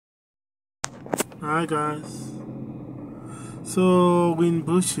Hi guys. So we're in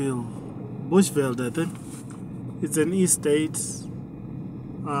Bushveld, I think. It's an estate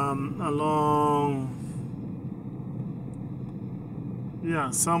along,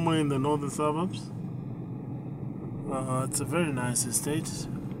 somewhere in the northern suburbs. It's a very nice estate.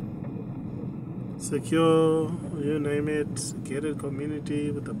 Secure, you name it, gated community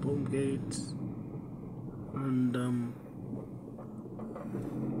with a boom gate. And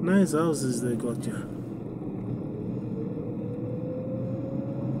nice houses they got here.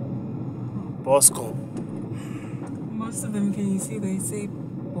 Bosco. Most of them, can you see, they say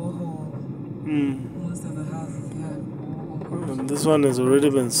boho. Most of the houses have boho. And this one has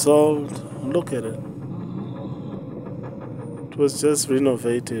already been sold. Look at it. It was just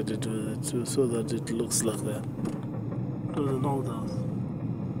renovated so that it looks like that. It was an old house.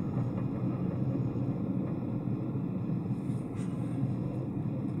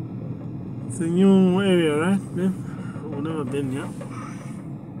 It's a new area, right? Yeah. We've never been here.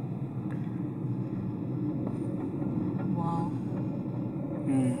 Wow.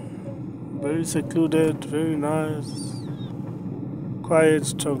 Very secluded, very nice.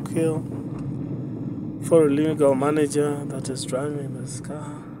 Quiet, tranquil. For a legal manager that is driving this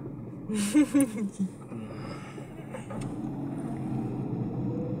car.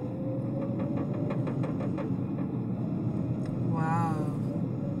 Wow.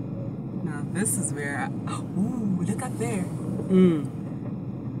 Now this is where ooh, look up there.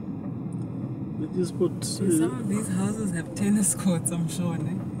 We just put... Some of these houses have tennis courts, I'm sure.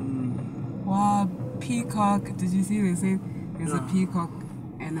 Wow, peacock. Did you see they say there's a peacock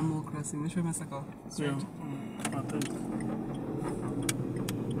Animal Crossing? Which one must I go? Yeah, I think.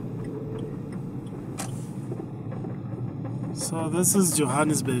 So this is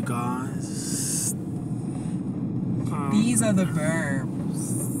Johannesburg, guys. These are the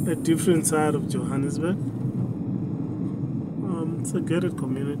burbs. A different side of Johannesburg. It's a gated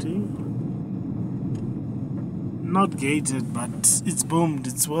community. Not gated, but it's boomed.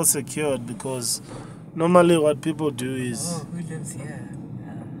 It's well secured because normally what people do is... Oh, who lives here?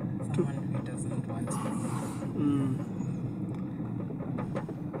 Someone who doesn't want to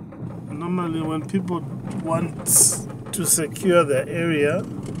leave. Normally when people want to secure the area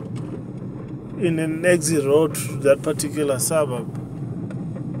in an exit road to that particular suburb,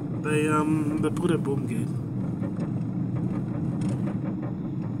 they put a boom gate.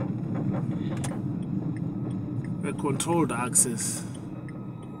 A controlled access,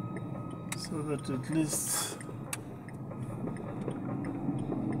 so that at least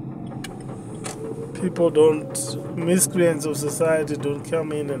people don't, miscreants of society don't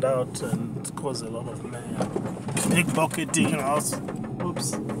come in and out and cause a lot of mayhem. Pickpocketing,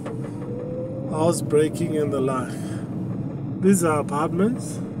 house breaking and the like. These are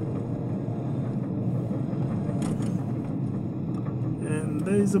apartments. And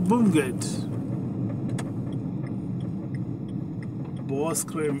there is a boom gate.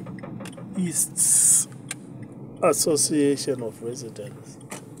 Boscream East's Association of Residents.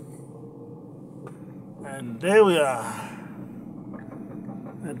 And there we are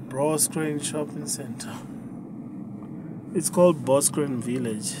at Boscream Shopping Center. It's called Boscream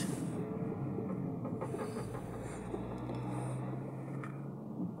Village.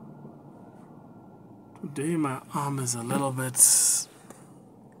 Today my arm is a little bit,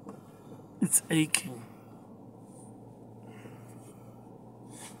 it's aching.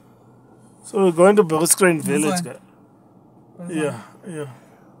 So we're going to Boscream Village. Yeah.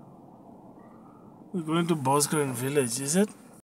 We're going to Boscream Village, is it?